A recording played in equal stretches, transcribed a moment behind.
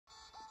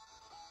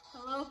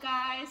Hello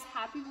guys,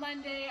 happy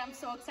Monday. I'm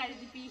so excited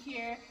to be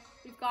here.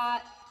 We've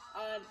got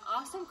an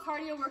awesome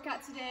cardio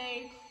workout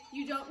today.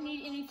 You don't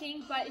need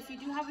anything, but if you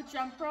do have a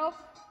jump rope,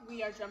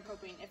 we are jump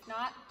roping. If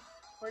not,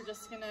 we're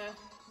just gonna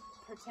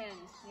pretend,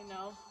 you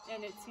know,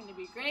 and it's gonna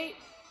be great,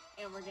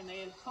 and we're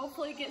gonna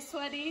hopefully get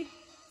sweaty.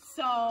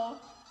 So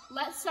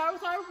let's start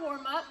with our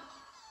warm up.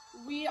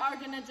 We are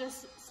gonna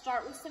just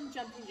start with some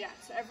jumping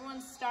jacks. So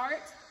everyone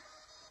start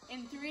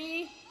in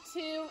 3,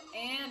 2,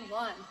 and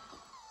 1.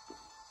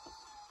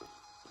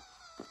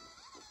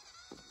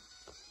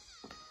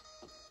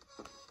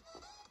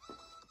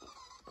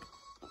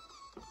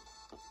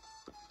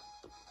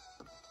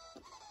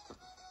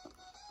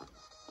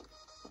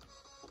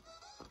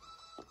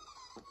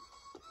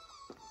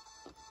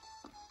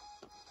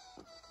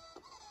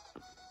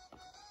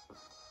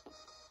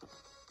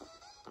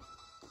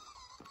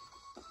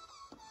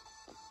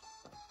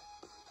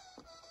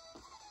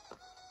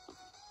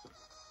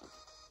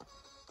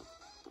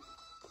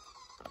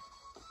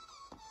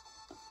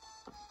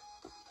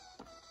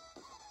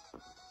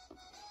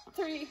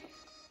 Three,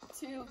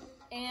 2,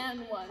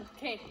 and 1.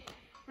 Okay,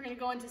 we're gonna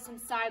go into some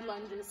side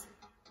lunges.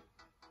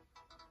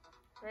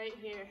 Right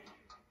here.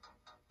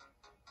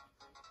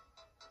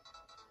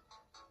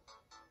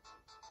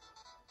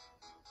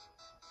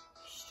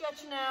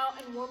 Stretching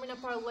out and warming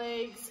up our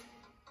legs.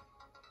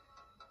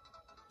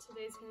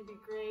 Today's gonna be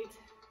great.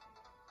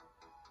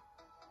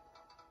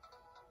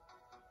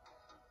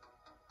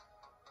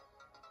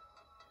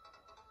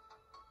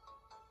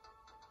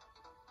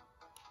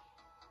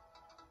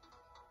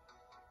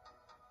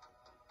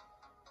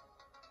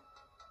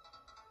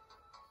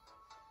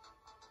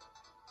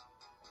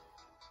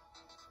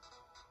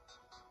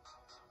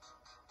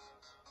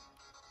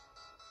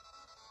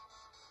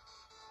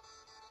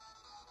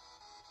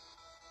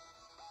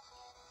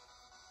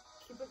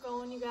 Keep it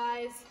going, you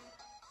guys.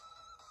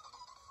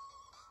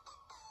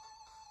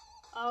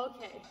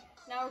 Okay,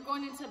 now we're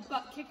going into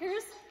butt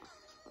kickers.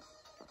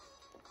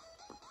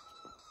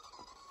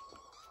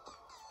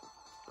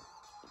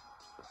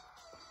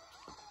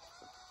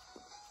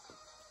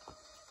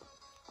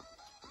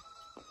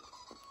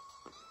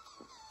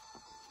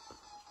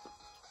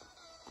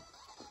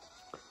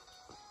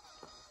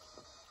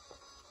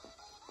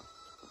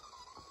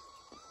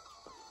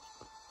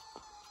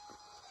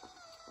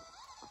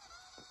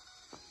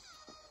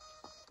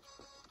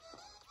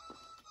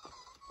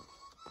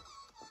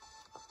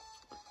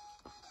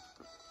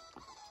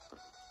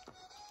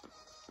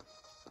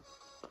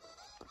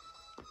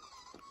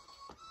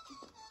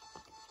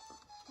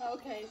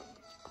 Okay,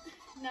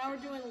 now we're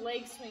doing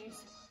leg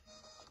swings.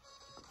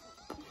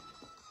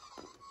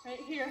 Right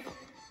here,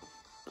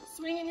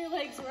 swinging your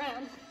legs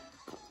around.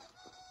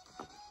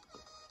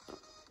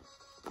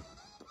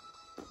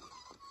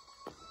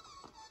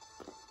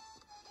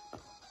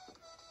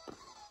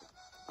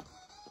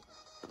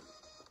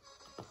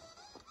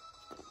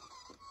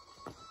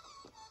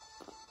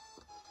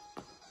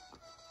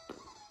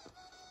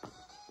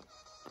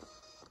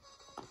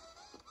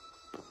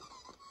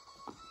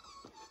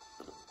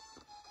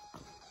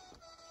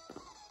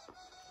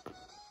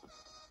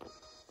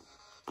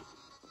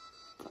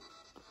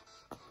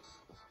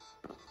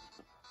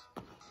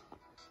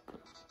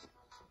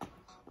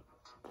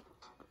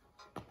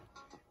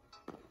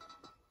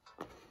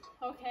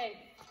 Okay,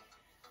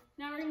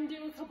 now we're gonna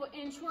do a couple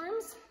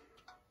inchworms.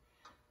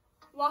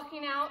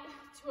 Walking out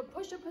to a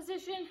push-up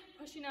position,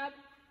 pushing up,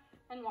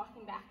 and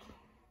walking back.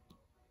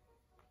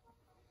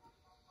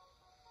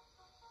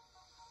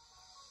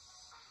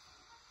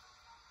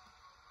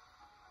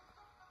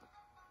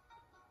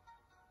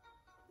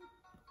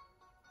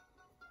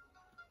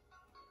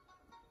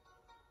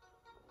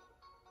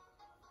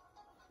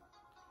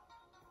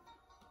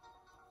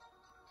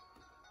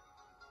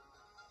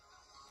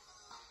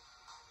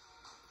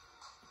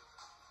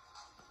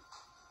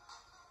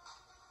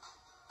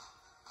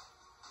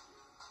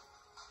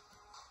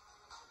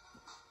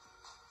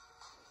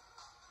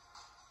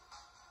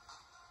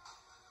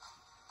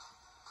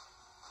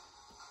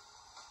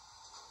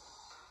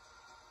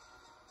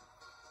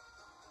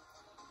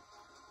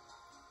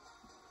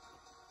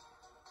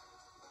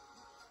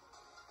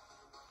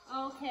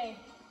 Okay,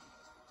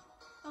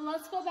 and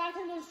let's go back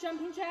in those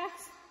jumping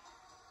jacks,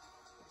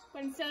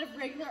 but instead of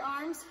regular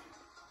arms,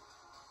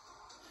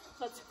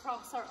 let's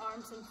cross our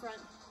arms in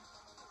front.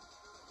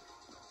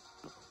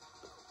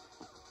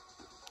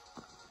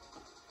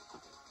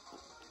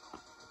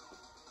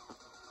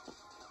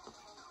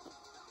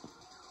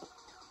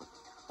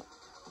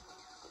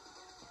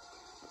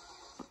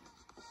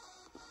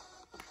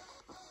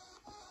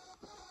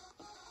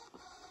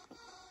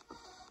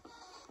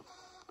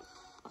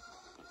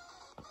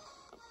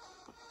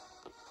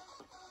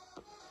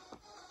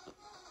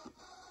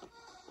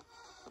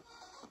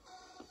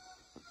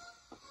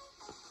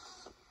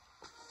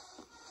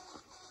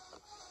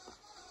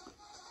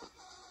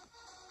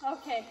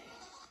 Okay,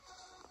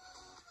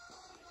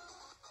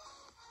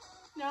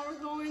 now we're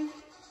going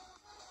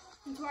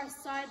into our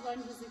side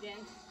lunges again.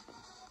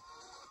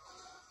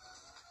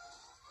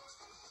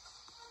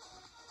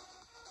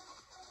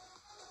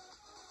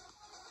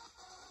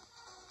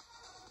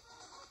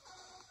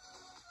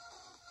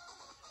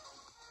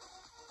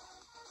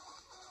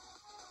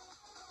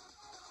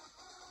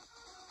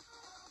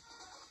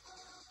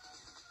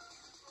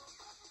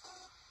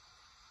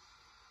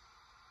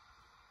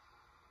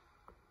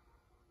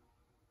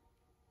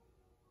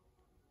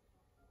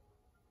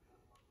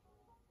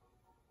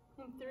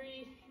 In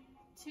 3,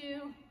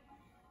 2,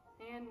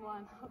 and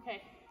 1.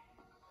 Okay,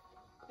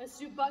 let's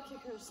do butt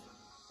kickers.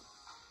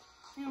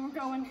 And we're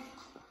going.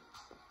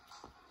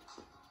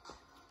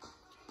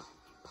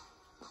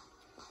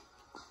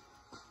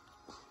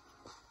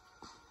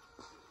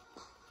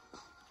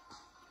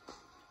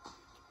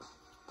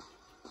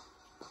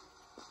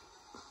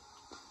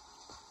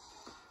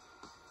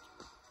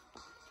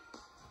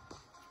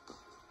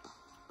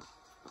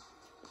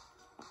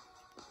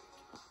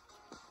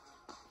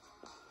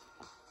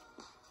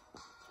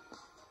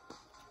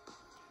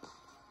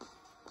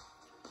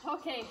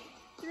 Okay,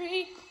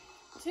 3,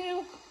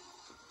 2,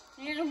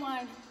 and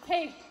 1.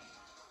 Okay,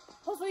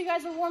 hopefully you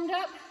guys are warmed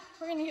up.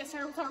 We're gonna get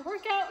started with our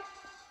workout.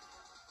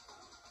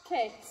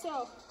 Okay,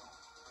 so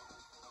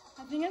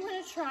I think I'm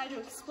gonna try to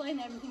explain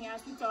everything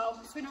as we go,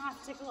 so we don't have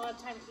to take a lot of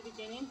time at the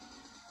beginning.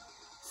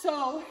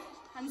 So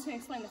I'm just gonna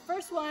explain the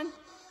first one,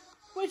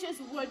 which is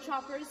wood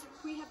choppers.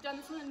 We have done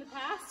this one in the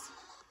past.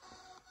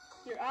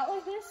 You're out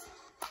like this,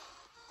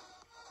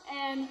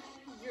 and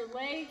your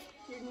leg,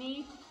 your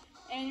knee,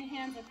 and your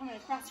hands are coming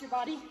across your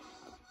body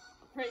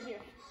right here.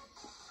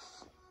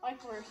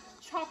 Like we're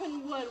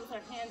chopping wood with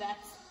our hand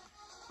axe.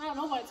 I don't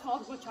know why it's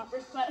called wood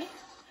choppers, but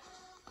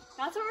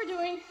that's what we're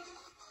doing.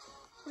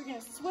 We're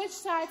gonna switch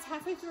sides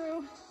halfway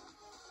through,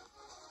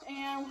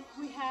 and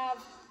we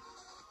have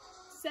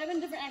 7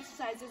 different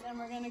exercises, and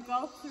we're gonna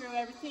go through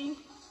everything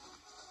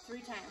 3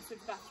 times.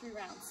 We've got 3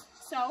 rounds.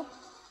 So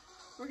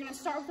we're gonna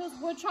start with those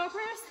wood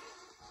choppers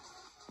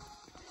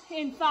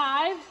in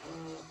 5,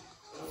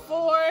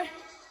 4,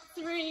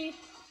 3,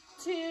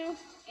 2,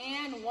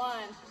 and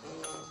 1.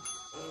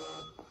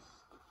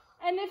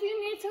 And if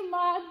you need to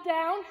mod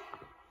down,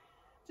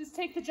 just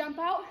take the jump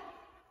out,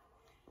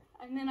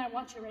 and then I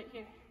watch it right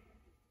here.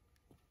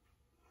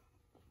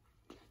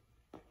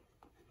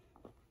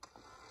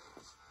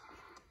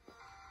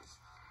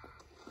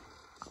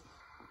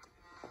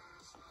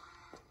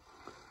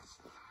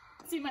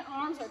 See, my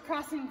arms are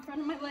crossing in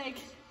front of my leg.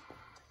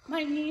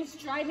 My knees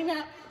driving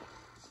up.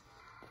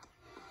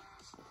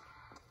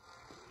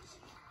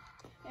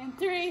 And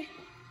 3,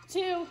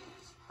 2,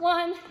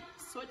 1,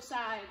 switch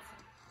sides.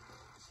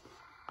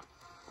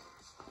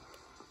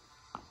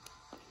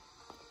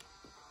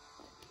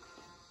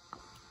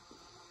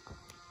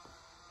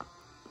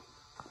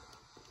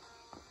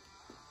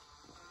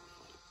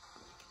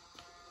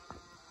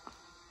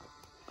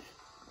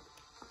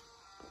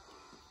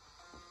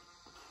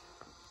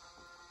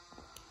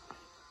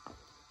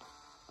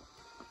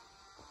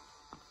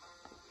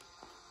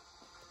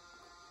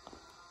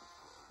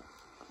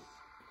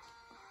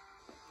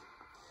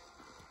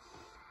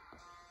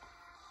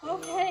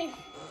 Okay,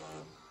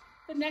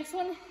 the next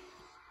one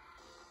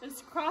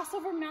is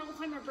crossover mountain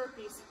climber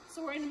burpees.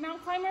 So we're in a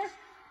mountain climber,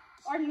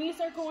 our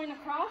knees are going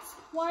across,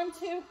 1,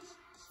 2,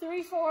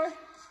 3, 4,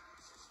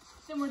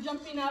 then we're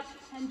jumping up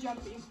and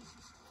jumping.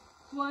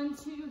 1,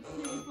 2,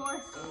 3,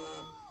 4,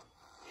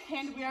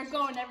 and we are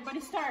going.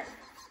 Everybody start.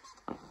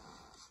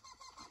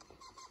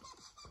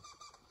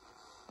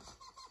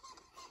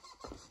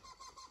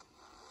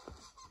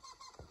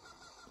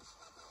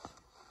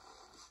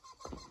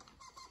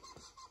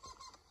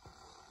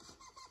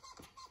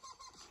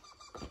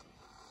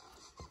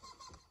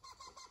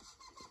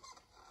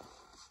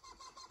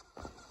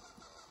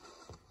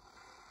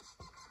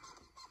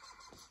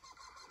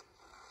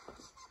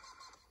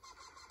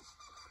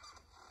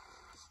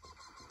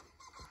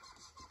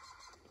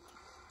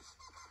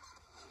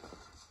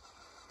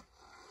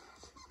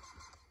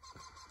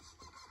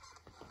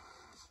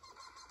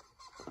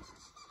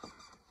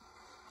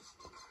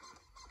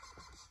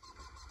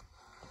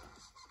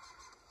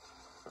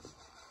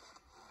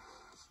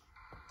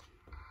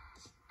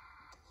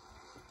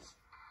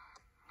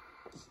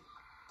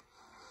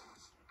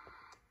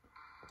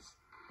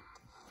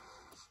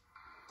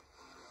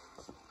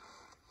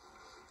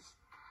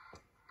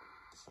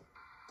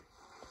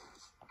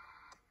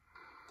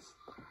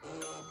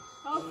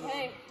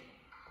 Okay,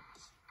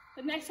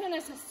 the next one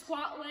is a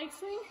squat leg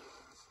swing.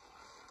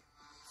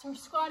 So we're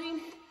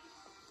squatting,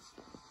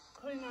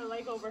 putting our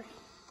leg over.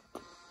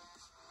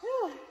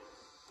 Whew.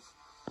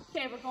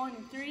 Okay, we're going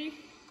in 3,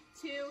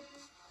 2,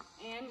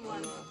 and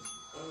 1.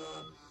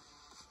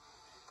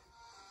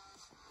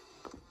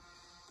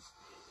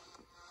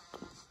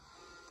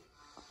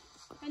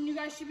 And you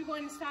guys should be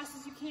going as fast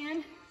as you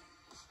can.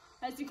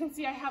 As you can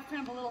see, I have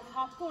kind of a little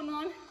hop going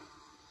on.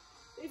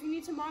 If you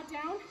need to mod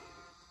down,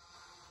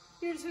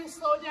 you're just gonna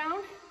slow it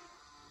down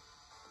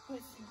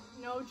with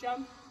no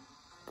jump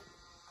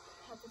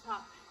at the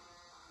top.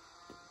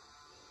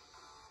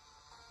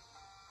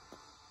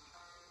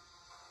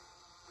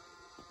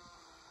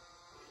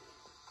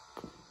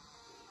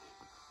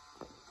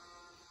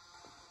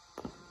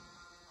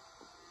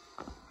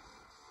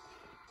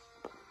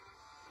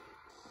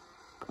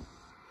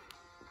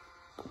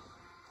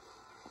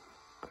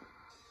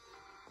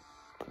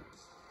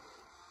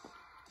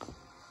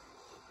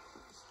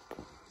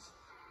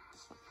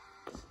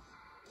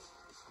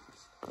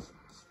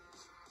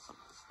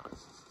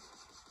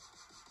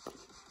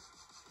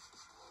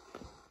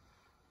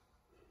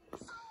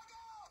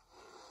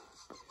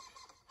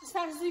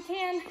 fast as you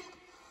can.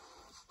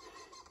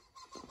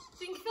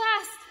 Think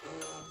fast.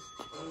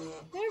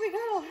 There we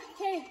go.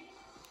 Okay,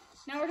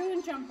 now we're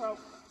doing jump rope.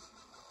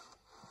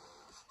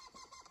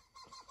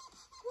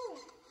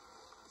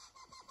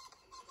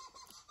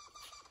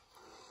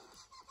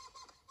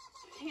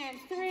 And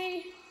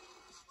 3,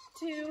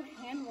 2,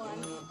 and 1.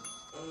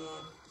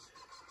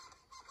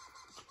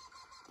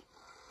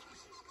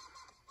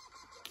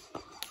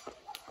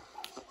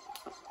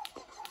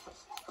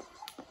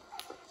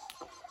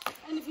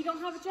 And if you don't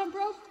have a jump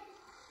rope,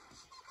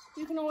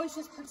 you can always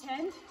just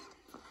pretend.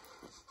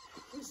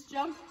 Just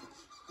jump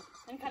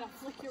and kind of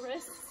flick your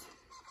wrists.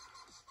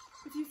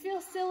 If you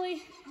feel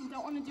silly and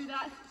don't want to do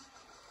that,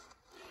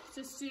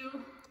 let's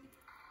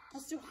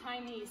do high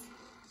knees.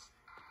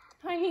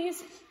 High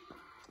knees,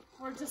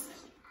 or just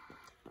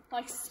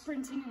like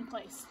sprinting in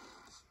place.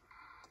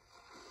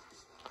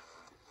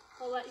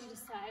 I'll let you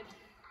decide.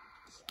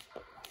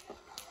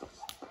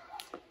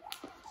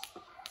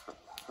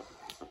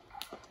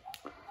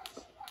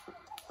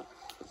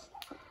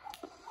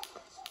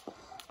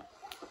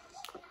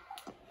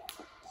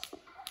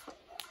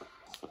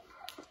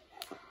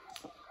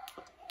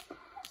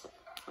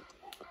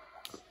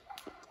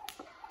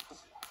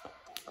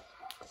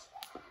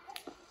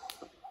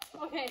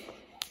 Okay,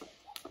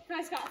 you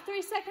guys got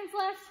 3 seconds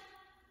left.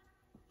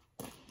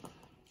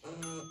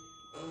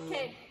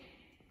 Okay,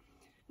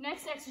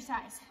 next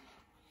exercise.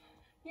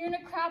 You're in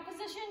a crab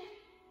position.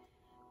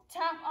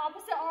 Tap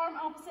opposite arm,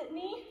 opposite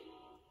knee,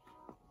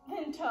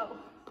 then toe.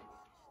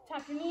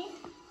 Tap your knee,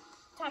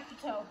 tap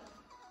your toe.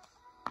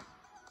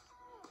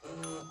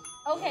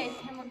 Okay,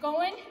 and we're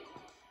going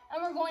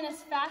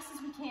as fast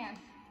as we can.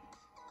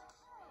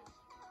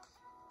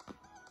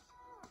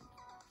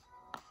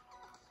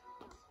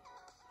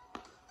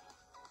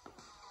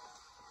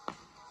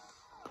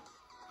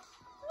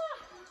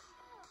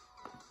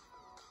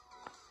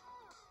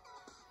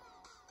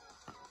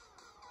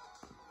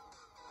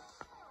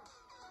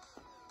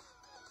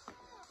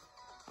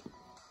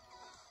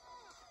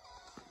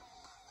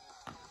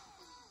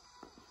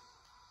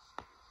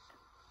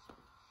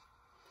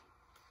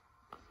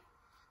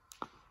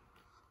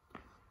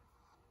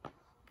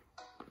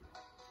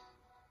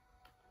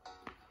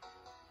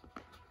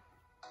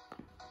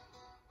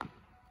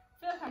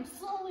 I'm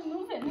slowly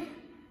moving.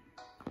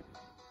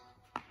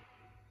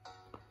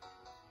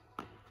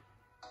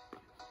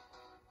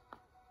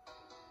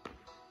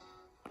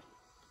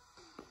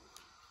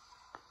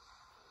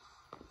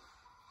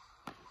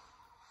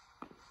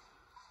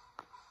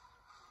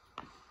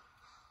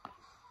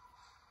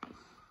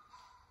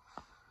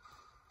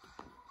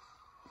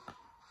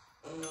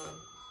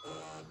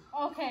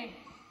 Okay,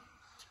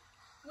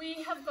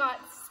 we have got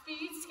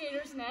speed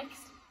skaters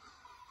next.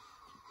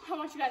 I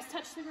want you guys to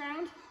touch the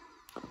ground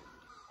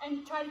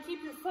and try to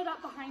keep your foot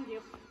up behind you.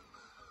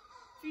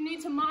 If you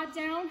need to mod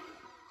down,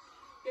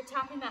 you're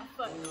tapping that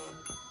foot.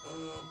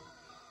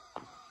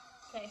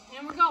 Okay,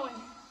 and we're going.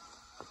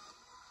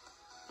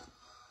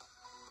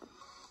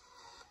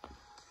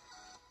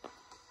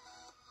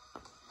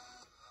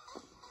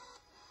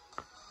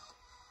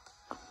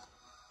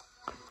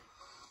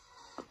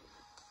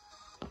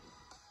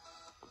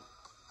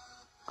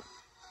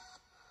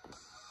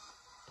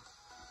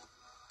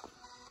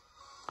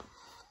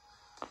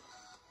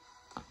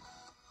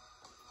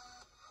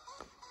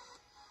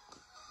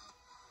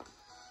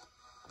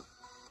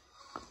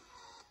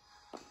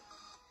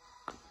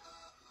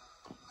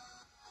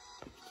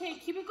 Okay,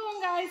 keep it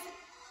going, guys.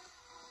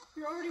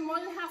 You're already more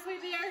than halfway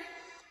there.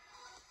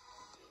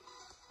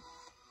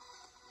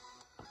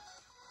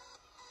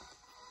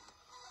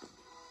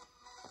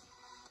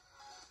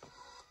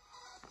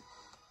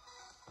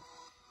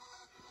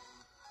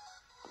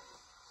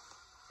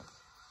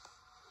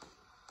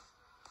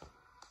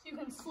 You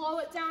can slow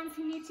it down if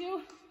you need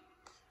to,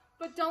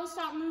 but don't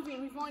stop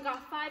moving. We've only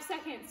got 5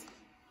 seconds.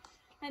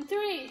 And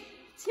 3,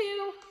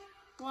 2,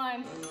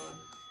 1.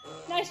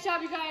 Nice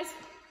job, you guys.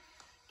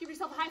 Give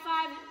yourself a high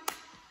five.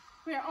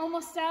 We are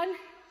almost done.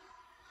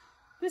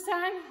 This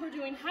time we're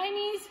doing high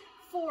knees,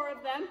 4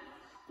 of them.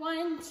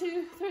 1,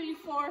 2, 3,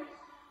 4.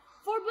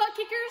 4 butt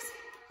kickers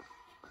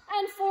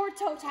and 4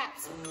 toe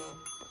taps.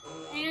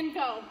 And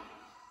go.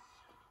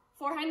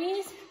 4 high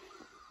knees,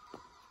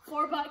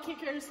 4 butt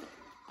kickers,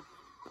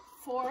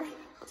 4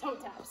 toe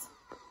taps.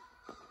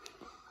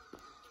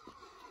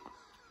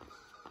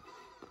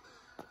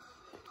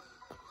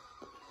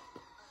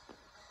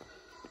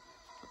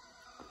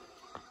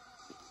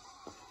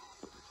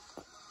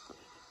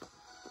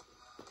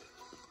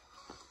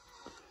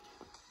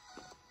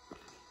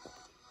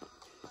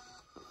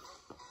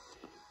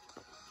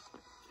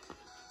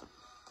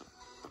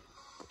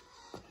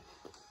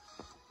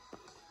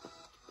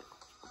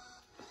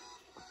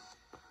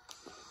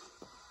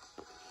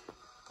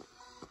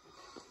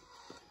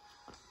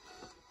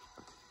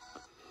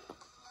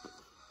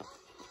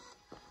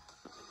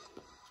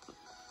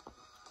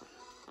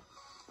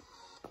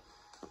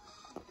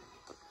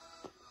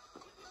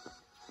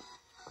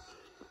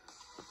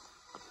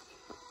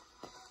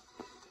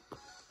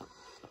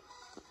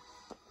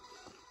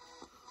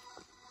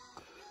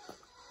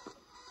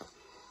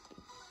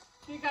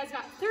 You guys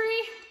got 3,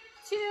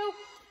 2,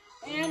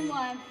 and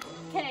 1.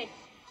 Okay,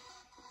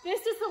 this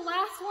is the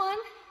last one.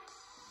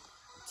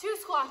 2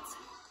 squats.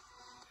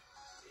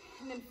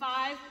 And then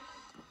 5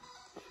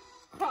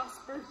 cross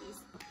burpees,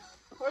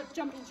 or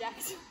jumping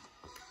jacks.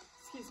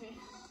 Excuse me.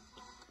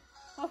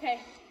 Okay,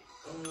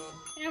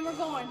 and we're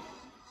going.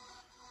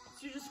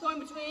 So you're just going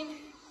between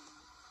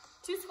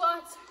 2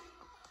 squats,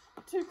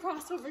 2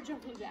 crossover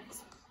jumping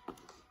jacks.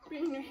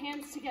 Bringing your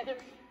hands together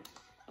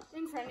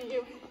in front of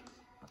you.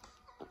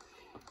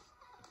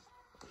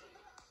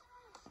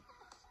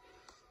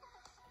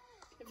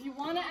 If you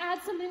want to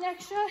add something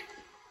extra,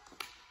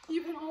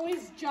 you can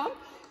always jump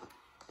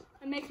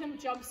and make them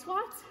jump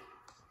squats.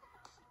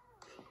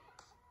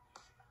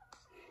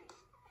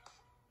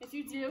 If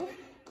you do,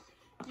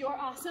 you're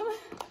awesome.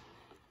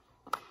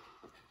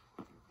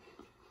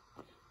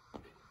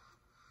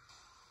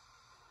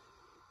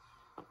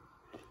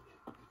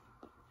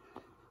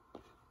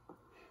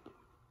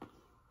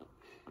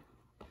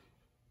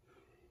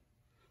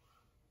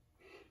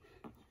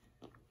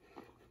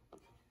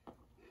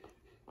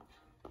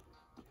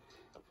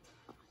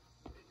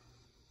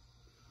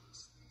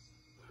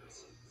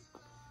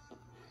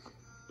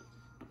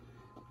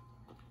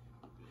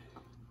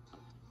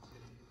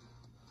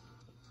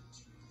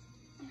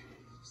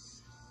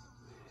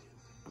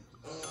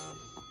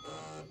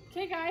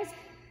 Okay guys,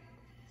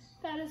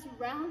 that is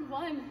round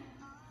 1.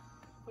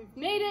 We've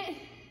made it.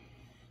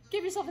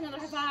 Give yourself another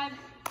high five.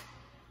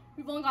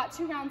 We've only got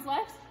 2 rounds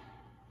left.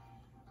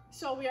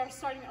 So we are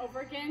starting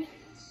over again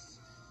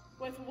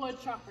with wood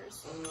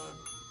choppers.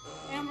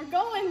 And we're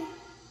going.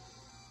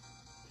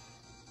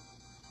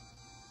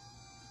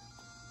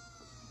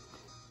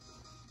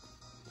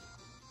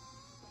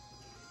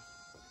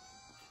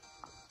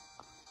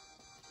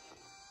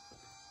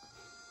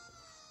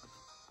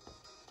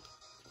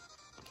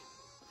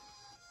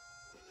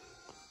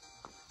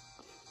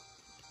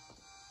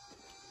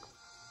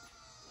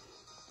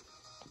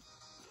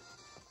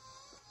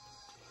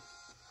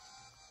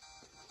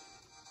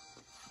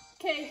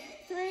 Okay,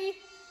 3,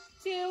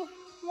 2,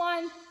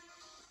 1,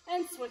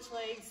 and switch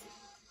legs.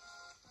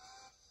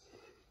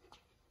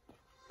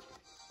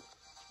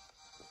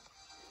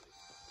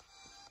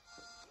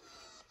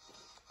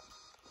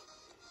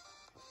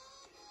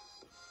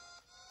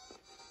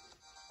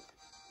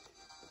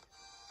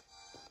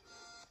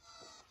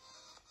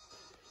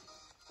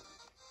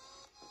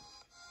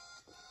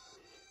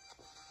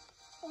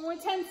 Only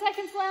 10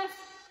 seconds left.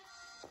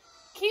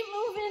 Keep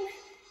moving.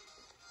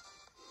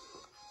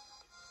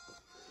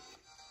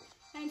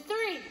 And 3,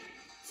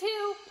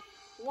 2,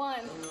 1.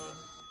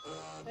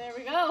 There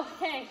we go.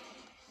 Okay.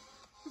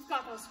 We've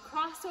got those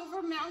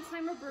crossover mountain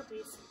climber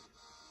burpees.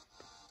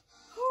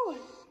 Whew.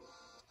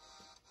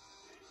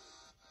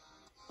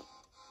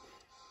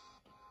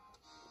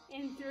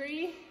 In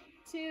 3,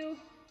 2,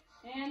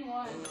 and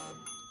 1.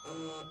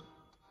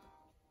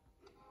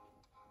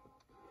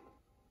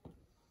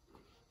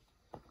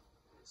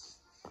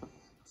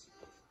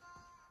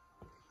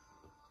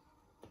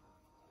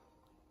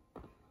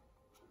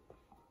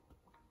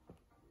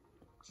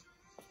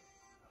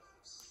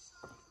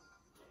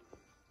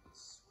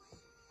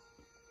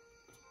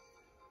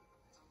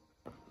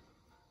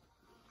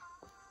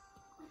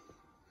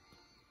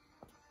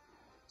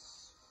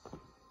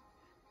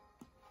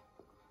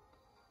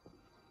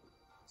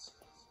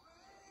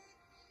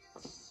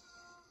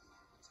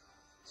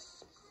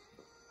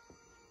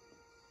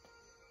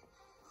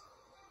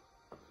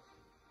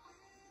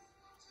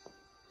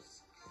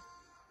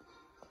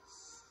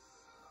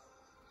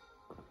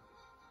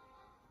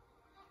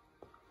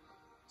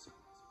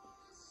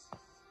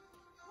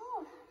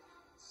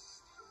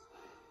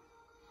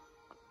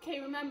 Okay,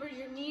 remember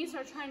your knees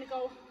are trying to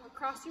go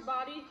across your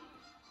body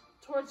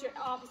towards your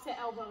opposite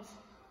elbows.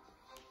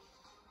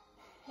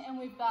 And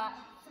we've got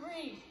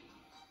 3,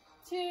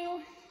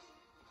 2,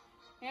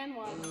 and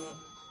 1.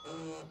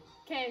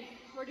 Okay,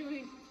 we're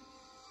doing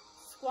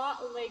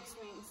squat leg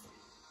swings.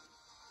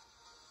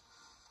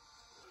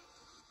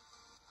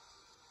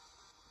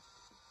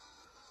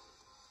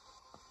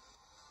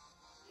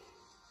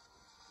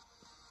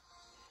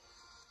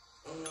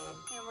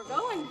 And we're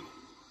going.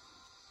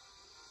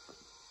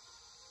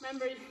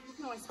 Remember, you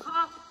can always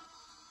hop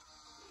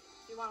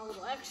if you want a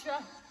little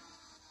extra.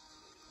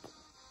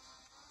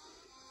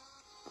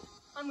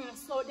 I'm gonna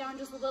slow it down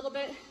just a little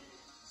bit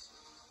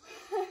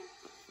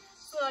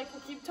so I can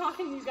keep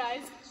talking to you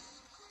guys.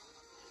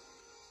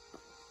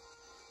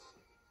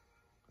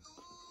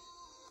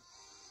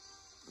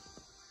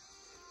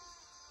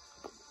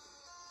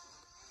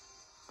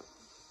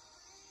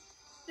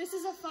 This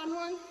is a fun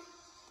one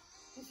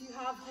if you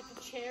have like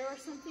a chair or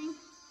something,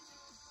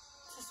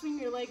 to swing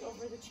your leg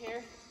over the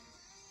chair.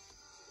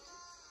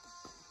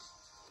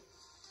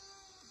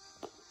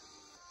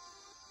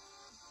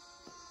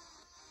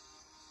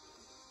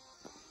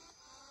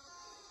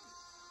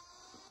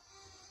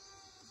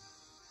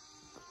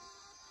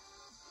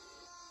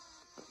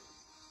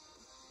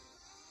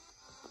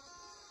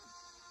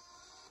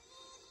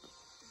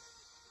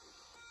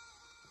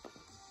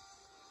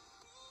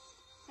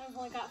 I've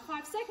only got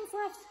 5 seconds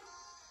left.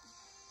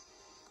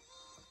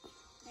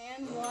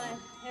 And 1.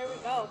 Here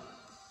we go.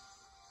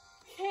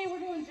 Okay, we're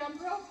doing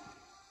jump rope.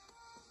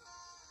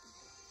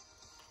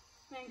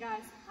 Man,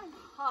 guys, I'm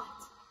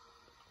hot.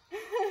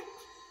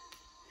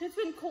 It's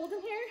been cold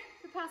in here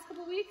the past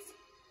couple weeks.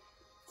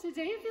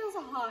 Today it feels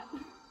hot.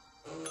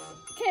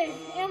 Okay,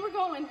 and we're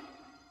going.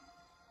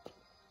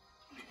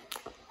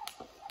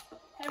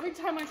 Every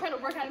time I try to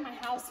work out in my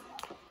house,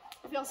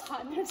 it feels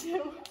hot in there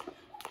too.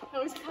 I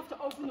always have to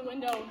open the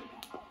window.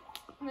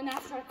 And then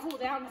after I cool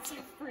down, it's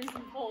like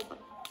freezing cold.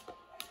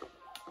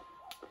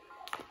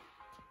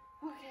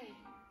 Okay.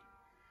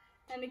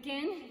 And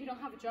again, if you don't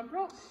have a jump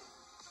rope,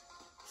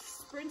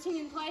 sprinting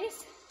in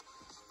place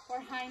or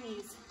high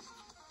knees.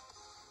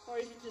 Or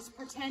you can just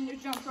pretend you're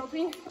jump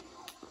roping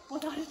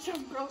without a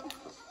jump rope.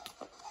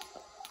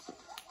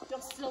 You'll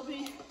still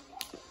be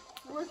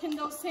working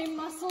those same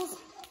muscles.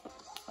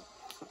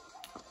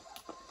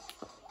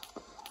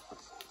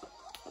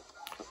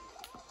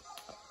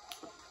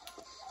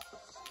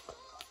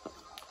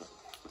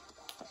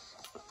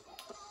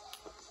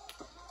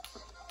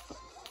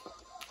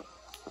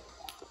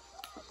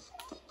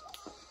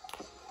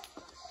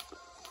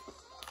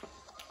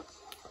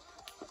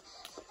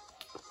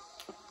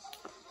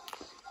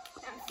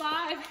 And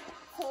 5,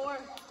 4,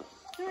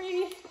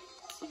 3,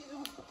 2,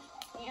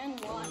 and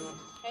 1.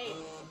 Hey.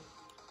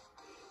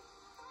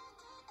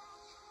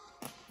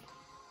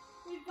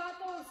 We've got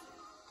those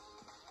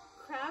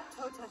crab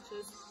toe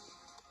touches.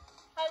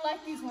 I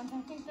like these ones.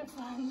 I think they're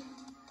fun.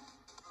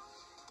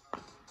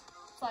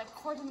 It's like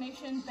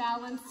coordination,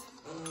 balance.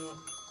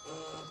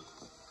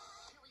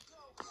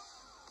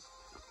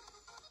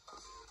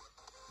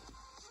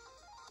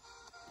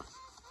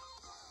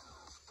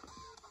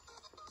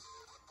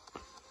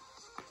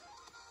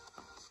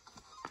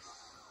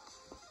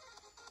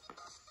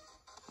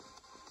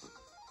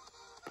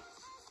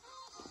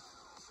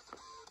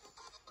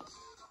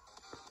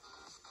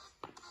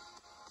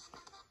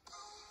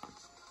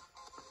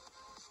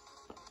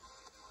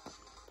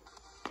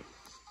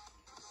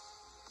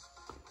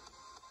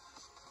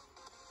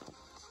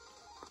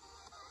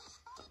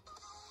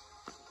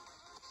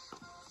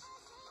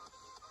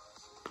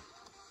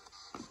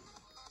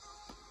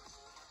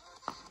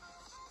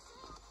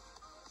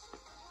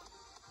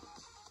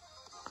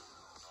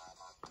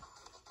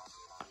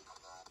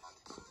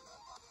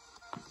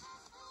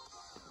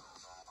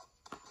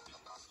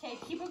 Okay,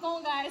 keep it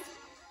going, guys.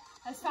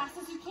 As fast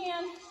as you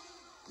can.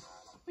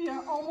 We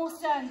are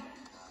almost done.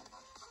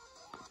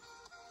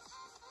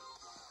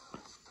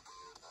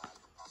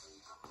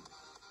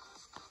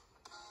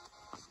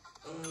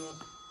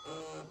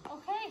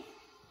 Okay,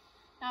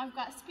 now I've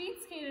got speed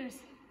skaters.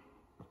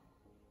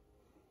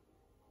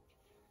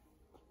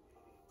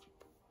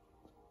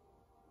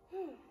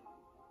 In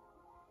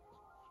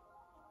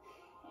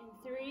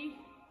 3,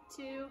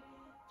 2,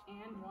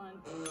 and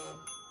 1.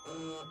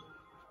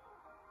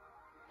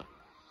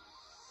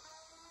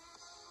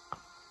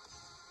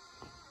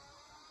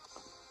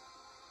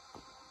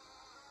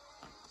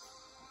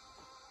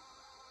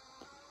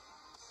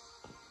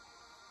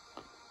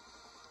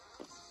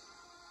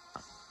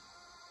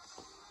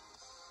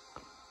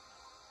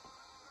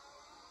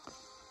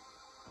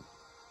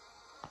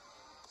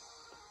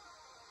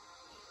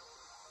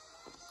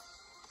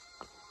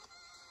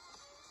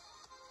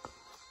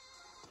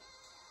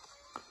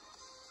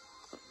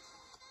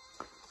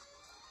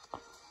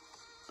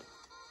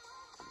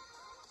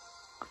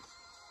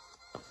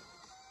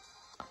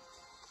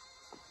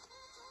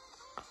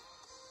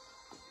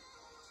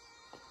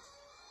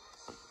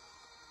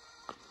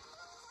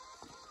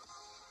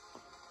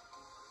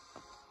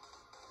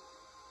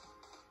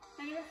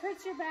 And if it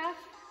hurts your back,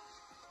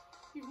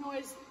 you can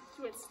always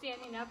do it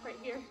standing up right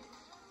here.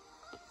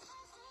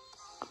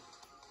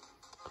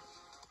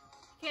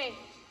 Okay,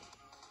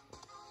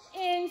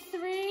 in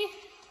 3,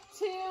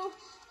 2,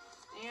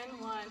 and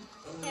 1.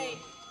 Okay,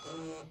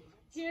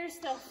 here's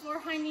the 4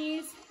 high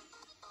knees,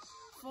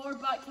 4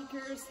 butt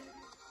kickers,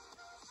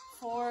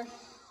 4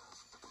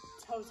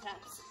 toe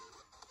taps.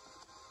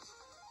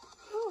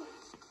 Whew.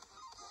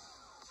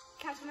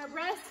 Catching our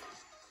breath,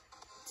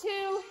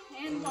 2,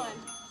 and 1.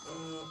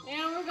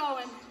 And we're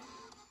going.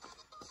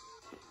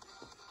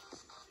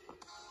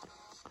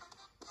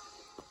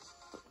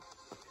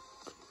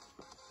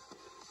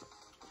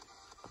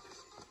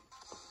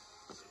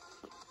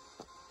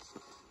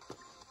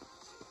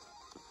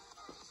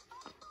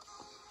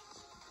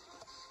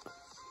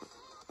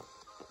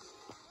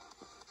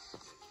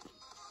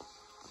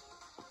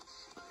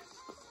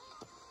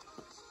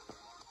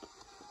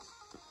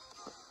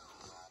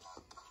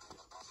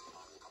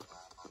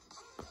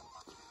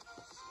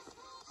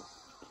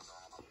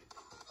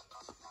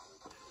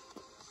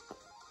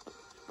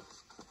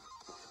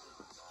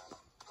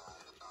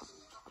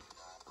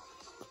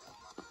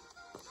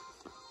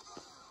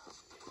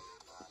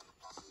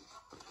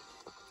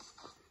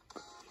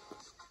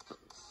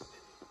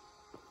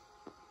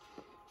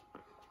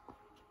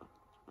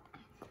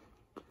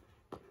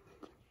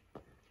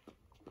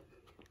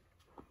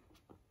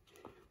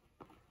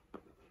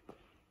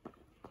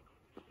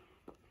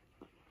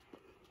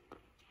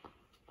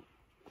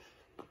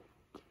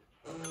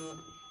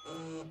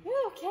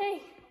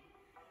 Okay.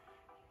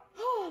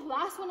 Oh,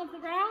 last one of the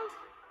round.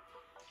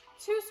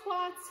 2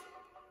 squats,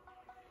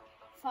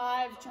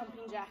 5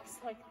 jumping jacks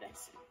like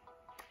this.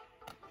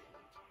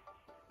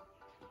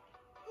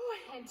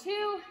 And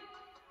 2,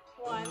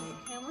 1,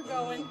 and we're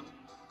going.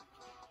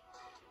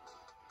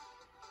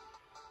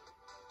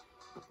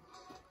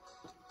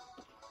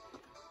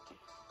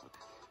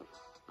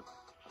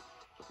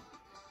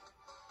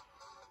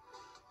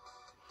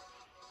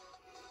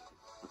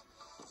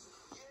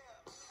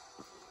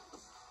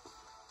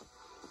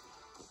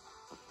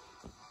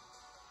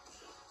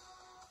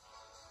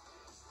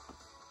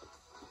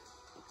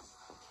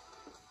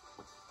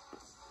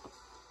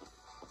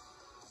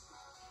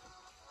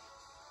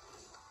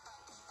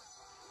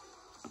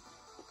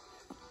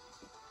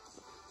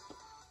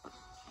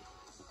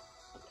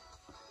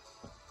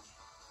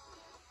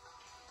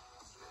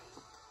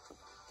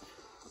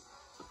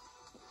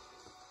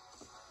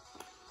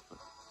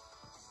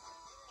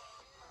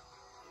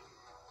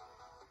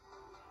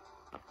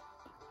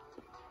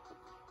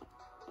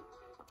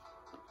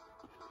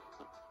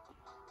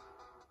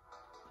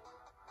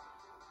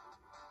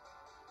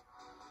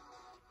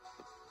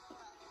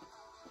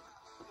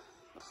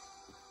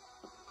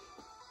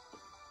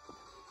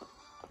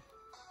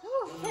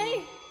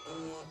 Okay,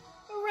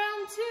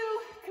 round 2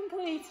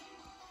 complete.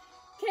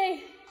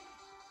 Okay,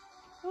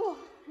 oh,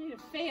 I need a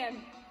fan.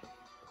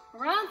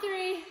 Round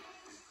 3,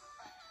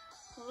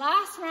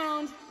 last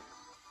round.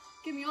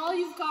 Give me all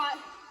you've got.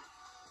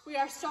 We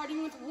are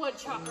starting with wood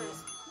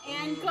choppers.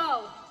 And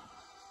go.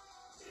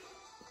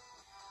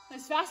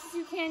 As fast as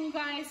you can, you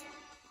guys.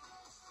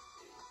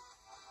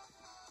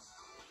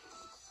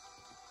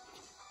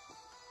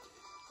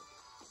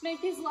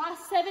 Make these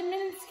last 7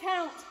 minutes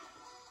count.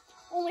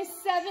 Only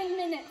 7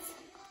 minutes.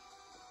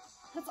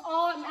 That's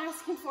all I'm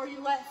asking for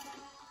you left.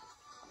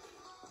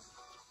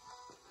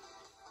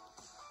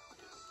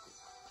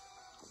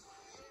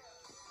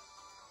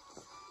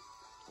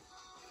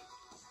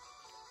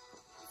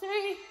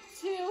 Three,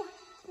 2,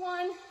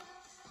 1.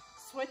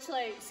 Switch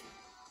legs.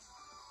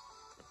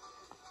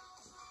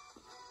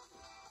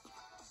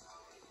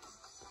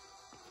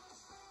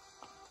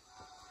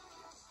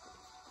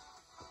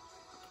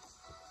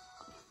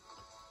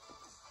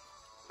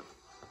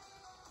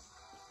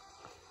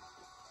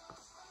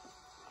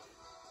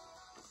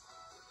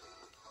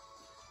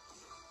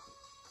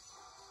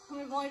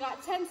 We've only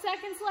got 10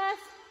 seconds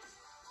left.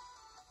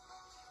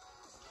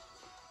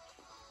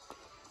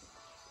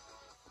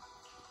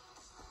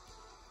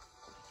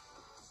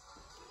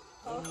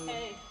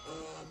 Okay.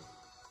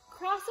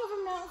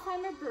 Crossover mountain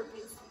climber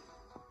burpees.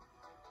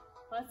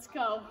 Let's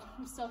go.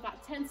 We've still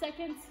got 10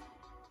 seconds.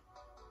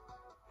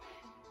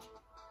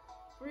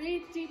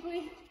 Breathe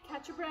deeply,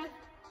 catch your breath.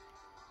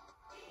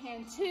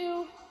 And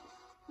 2,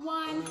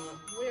 1,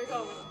 we're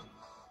going.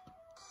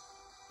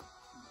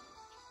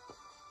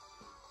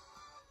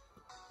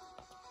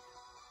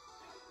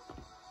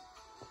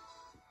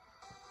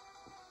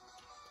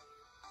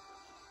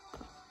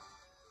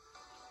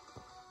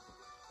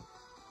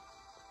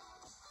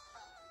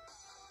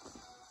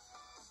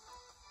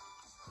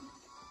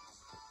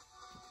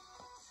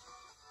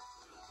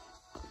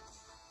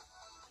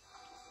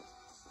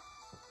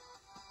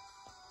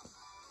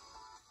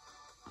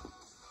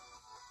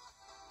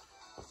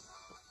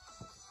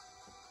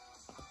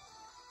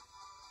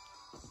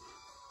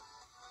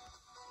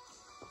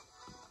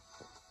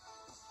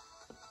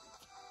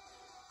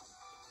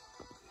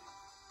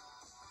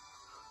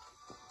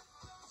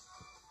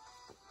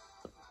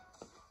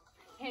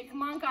 Okay,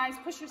 come on guys,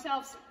 push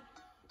yourselves.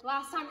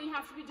 Last time we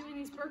have to be doing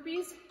these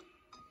burpees,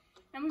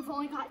 and we've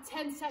only got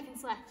 10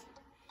 seconds left.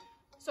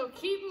 So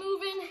keep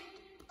moving.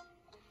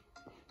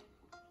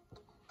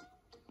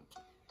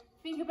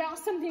 Think about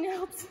something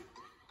else.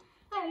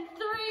 And 3,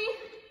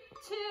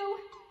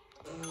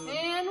 2,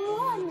 and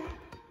 1.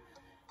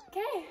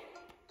 Okay,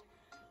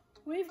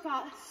 we've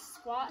got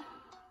squat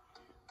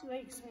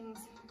leg swings.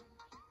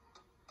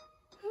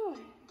 Whew.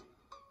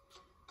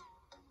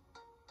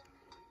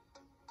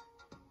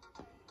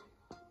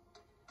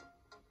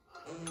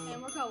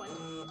 And we're going.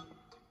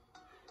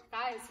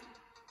 Guys,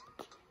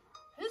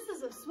 this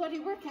is a sweaty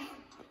workout.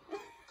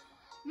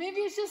 Maybe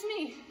it's just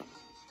me,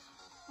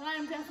 but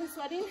I'm definitely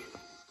sweating.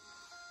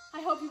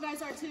 I hope you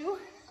guys are too.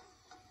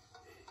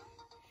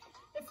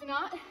 If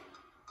not,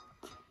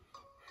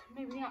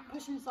 maybe you're not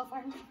pushing yourself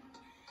hard enough.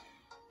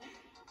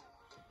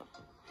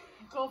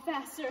 Go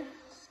faster.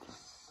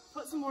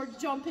 Put some more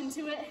jump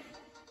into it.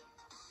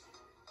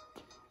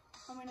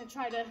 I'm gonna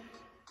try to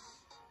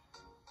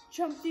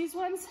jump these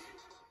ones.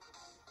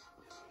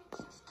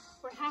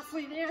 We're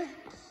halfway there.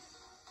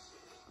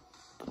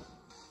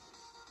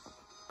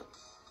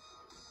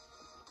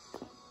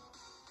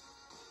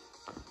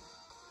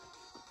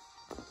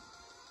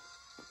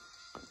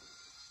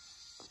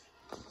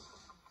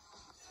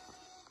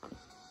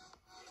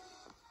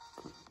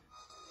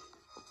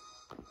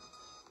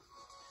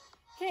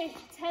 Okay,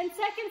 10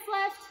 seconds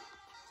left.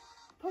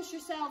 Push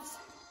yourselves.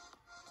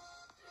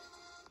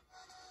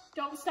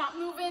 Don't stop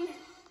moving.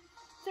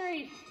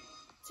 3,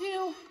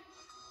 2,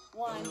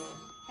 1.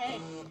 Hey.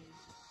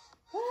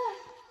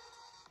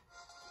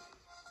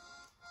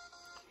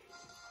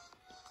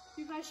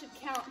 You guys should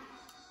count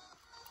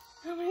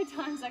how many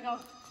times I go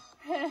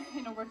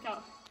in a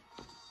workout.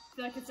 I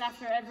feel like it's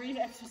after every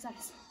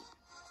exercise.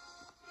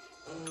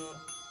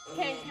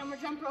 Okay, and we're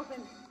jump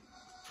roping.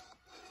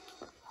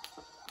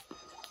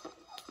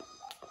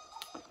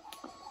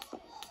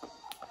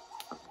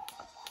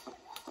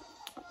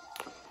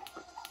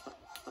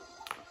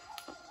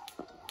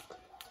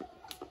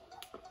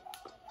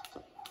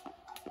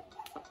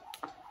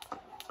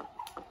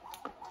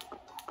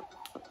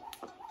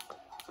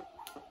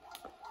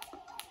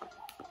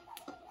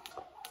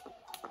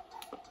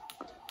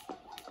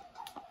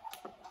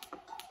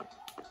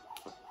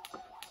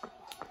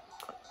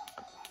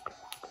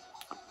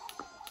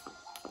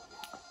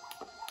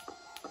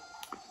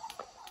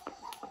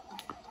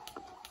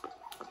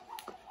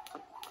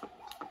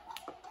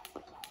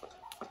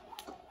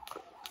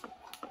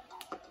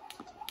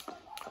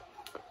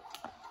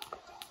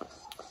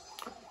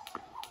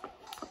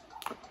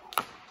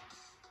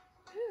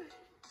 Whew.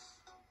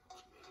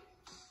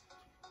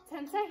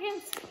 10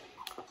 seconds.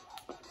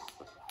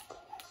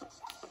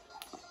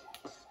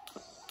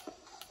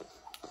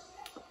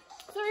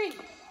 Three,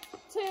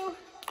 2,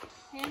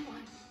 and 1.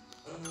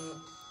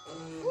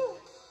 Whew.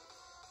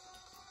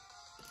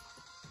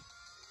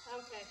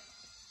 Okay,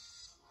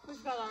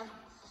 we've got our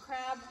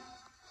crab,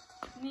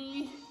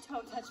 knee,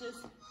 toe touches.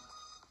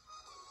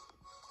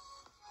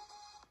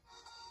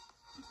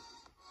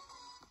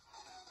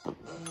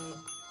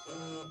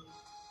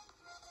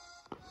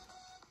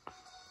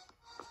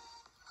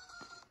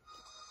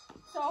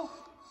 So,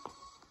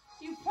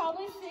 you've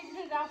probably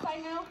figured it out by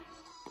now,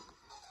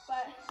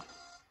 but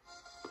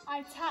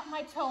I tap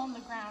my toe on the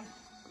ground.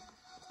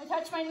 I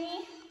touch my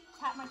knee,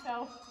 tap my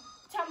toe,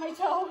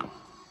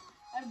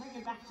 and bring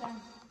it back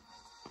down.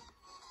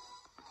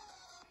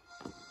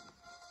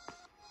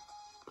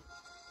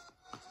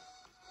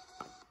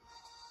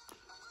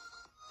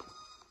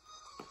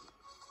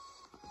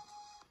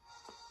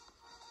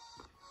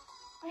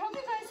 I hope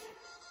you guys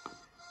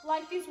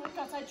like these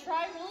workouts. I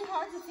try really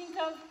hard to think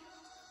of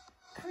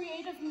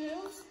creative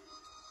moves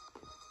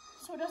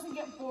so it doesn't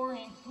get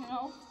boring, you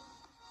know?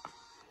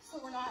 So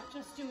we're not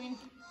just doing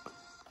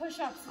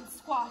push-ups and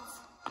squats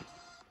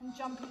and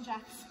jumping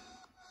jacks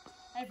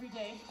every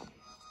day.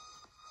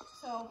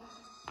 So,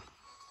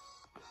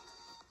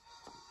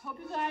 hope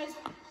you guys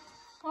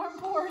aren't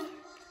bored.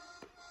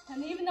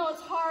 And even though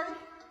it's hard,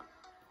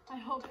 I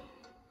hope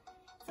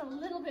it's a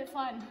little bit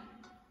fun.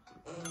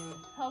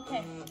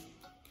 Okay,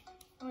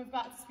 and we've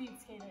got speed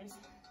skaters.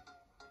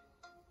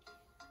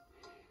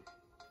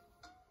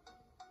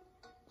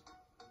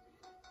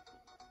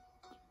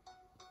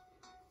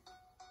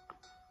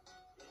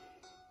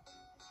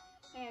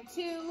 And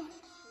 2,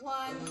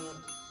 1,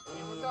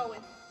 and we're going.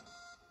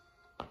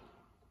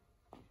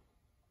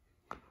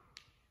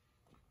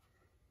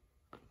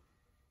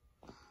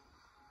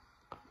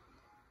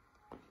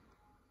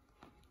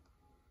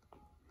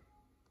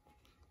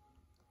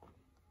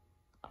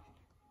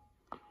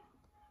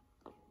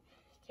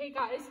 Okay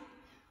guys,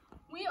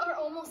 we are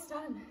almost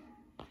done.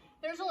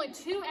 There's only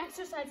 2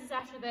 exercises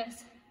after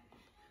this.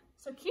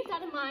 So keep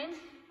that in mind.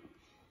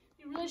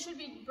 You really should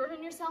be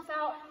burning yourself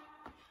out,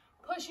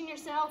 pushing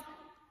yourself,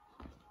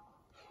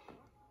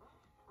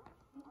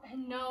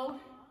 and know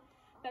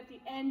that the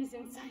end is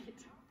in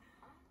sight.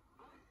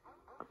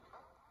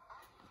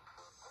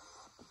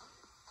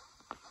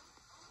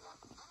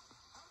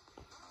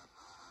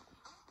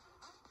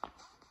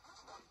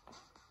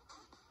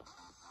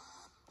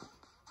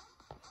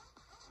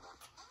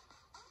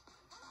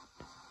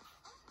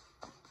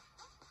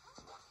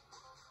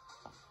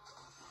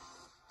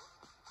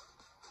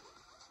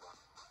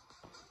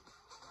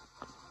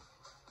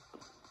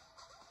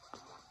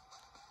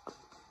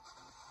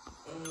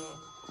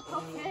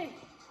 Okay,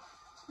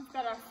 we've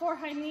got our 4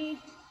 high knee,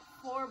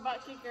 4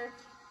 butt kicker,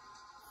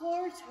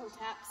 4 toe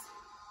taps.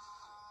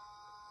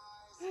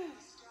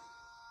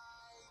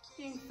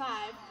 Doing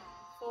 5,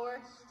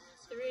 4,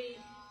 3,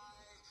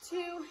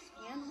 2,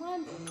 and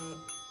 1.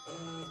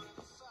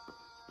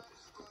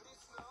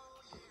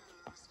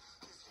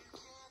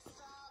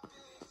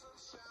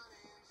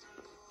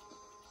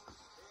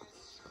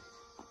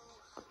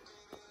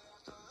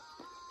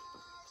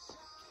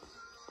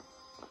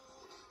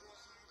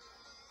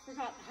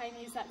 Forgot the high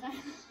knees that time.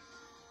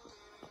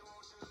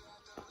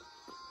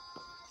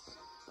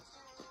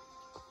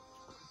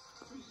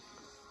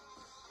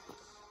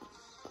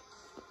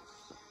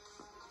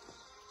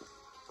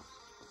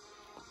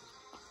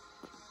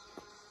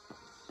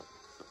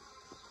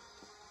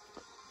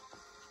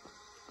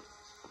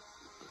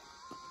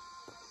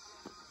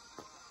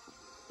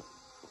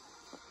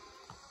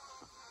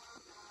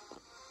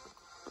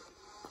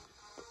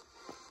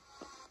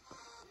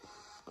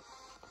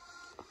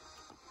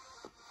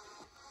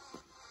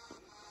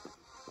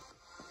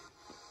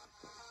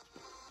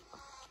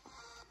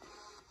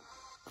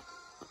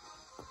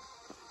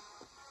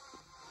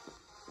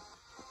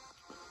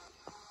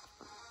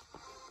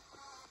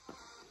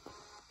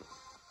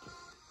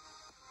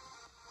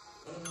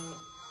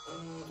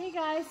 Okay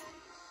guys,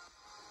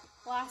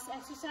 last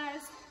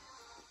exercise,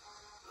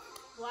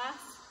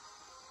 last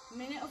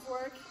minute of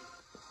work.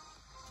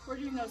 We're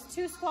doing those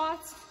 2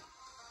 squats,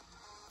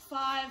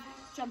 5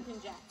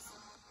 jumping jacks.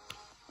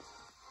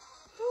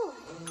 Whew,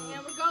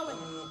 and we're going.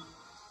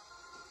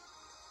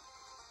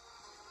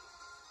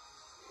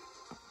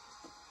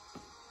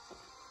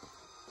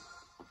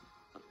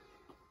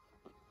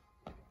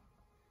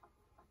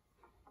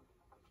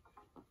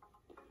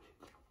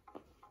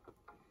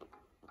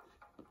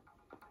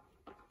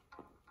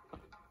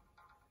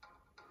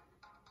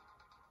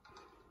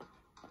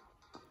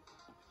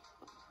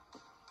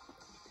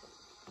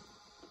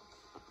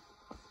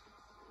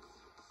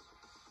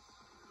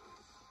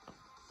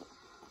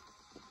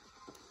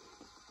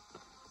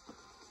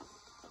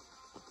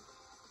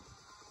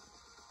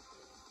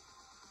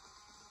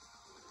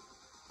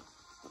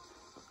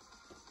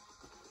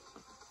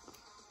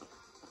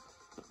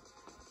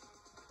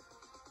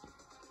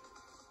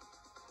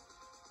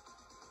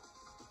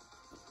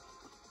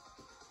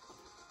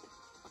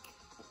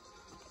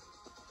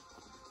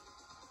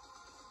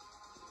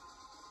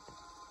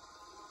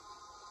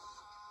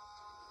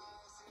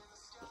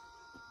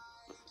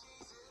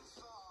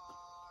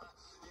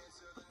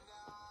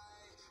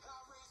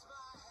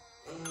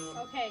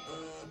 Okay,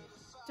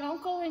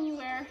 don't go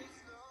anywhere.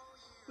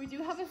 We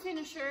do have a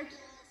finisher.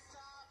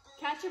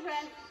 Catch your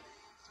breath,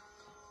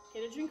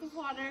 get a drink of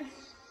water,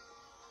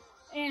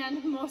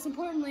 and most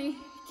importantly,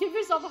 give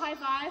yourself a high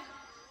five.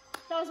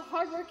 That was a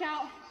hard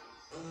workout.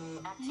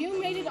 You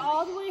made it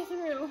all the way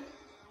through.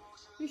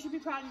 You should be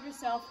proud of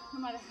yourself, no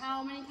matter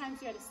how many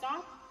times you had to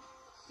stop,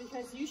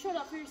 because you showed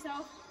up for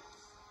yourself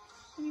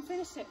and you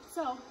finished it.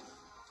 So,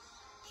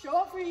 show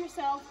up for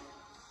yourself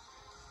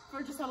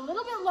for just a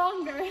little bit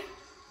longer,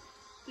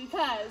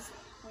 because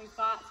we've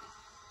got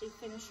a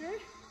finisher.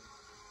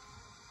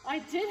 I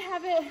did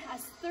have it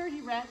as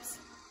 30 reps.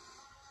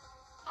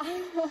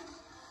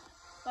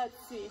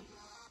 Let's see.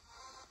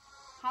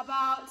 How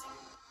about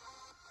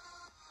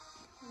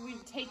we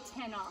take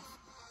 10 off?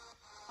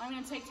 I'm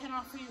gonna take 10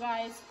 off for you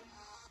guys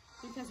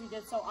because we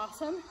did so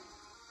awesome.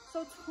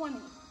 So 20.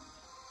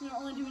 We're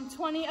only doing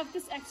 20 of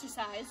this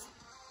exercise.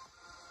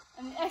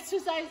 And the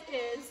exercise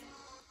is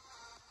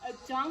a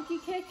donkey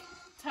kick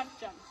tuck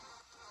jump.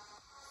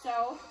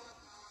 So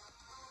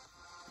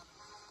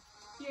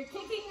you're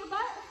kicking your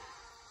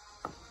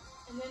butt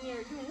and then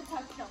you're doing a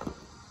tuck jump.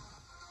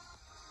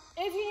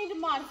 If you need to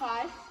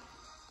modify,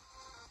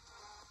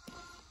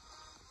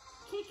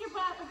 kick your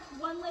butt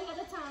one leg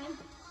at a time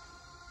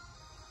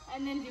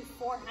and then do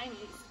 4 high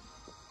knees.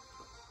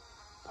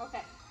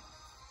 Okay,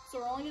 so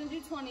we're only gonna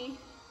do 20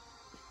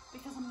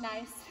 because I'm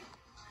nice.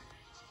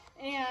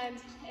 And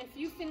if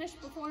you finish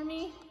before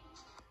me,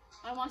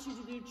 I want you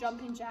to do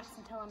jumping jacks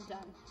until I'm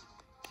done.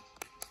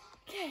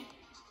 Okay,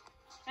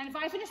 and if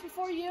I finish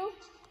before you,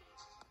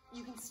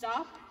 you can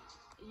stop.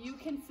 You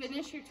can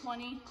finish your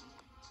 20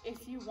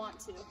 if you want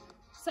to.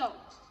 So,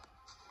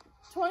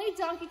 20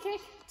 donkey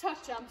kick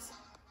tuck jumps.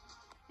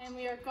 And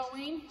we are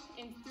going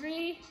in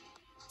 3,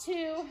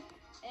 2,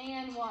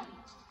 and 1.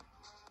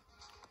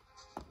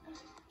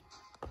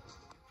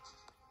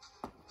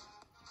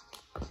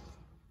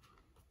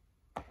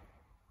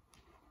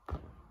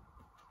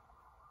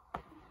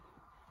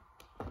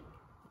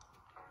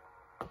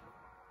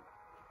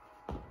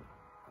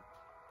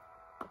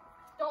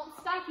 Don't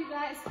stop, you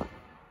guys.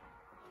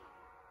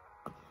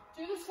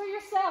 Do this for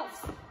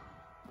yourselves.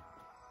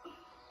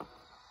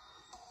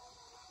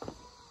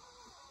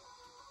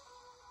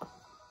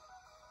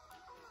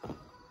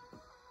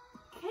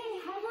 Okay,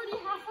 I'm already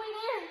halfway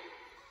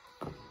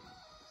there.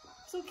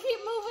 So keep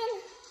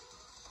moving.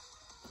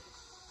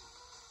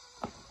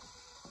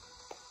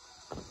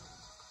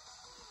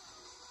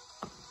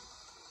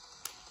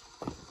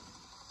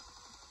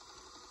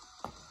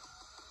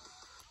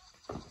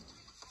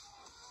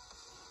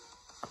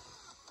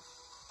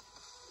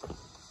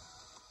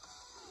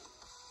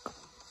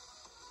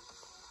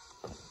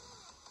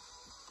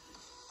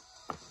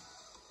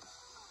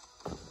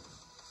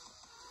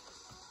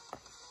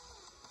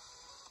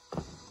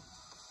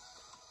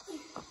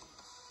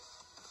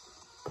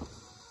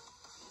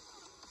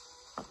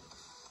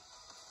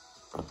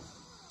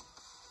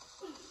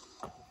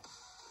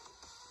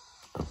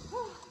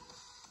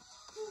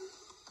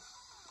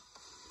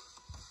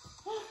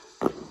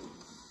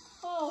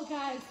 Oh,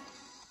 guys,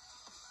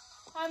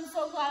 I'm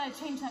so glad I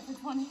changed that for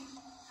 20.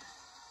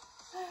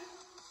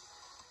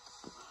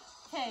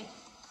 Okay,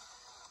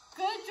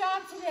 good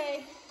job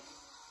today.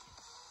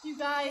 You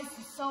guys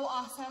are so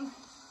awesome.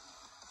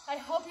 I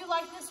hope you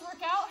like this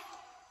workout.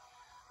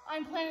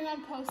 I'm planning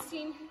on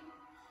posting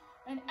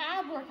an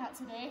ab workout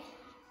today.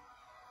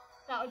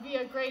 That would be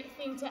a great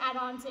thing to add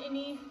on to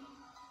any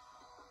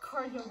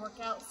cardio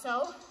workout.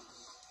 So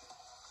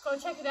go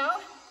check it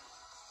out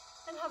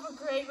and have a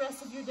great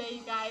rest of your day,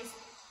 you guys.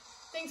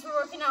 Thanks for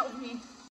working out with me.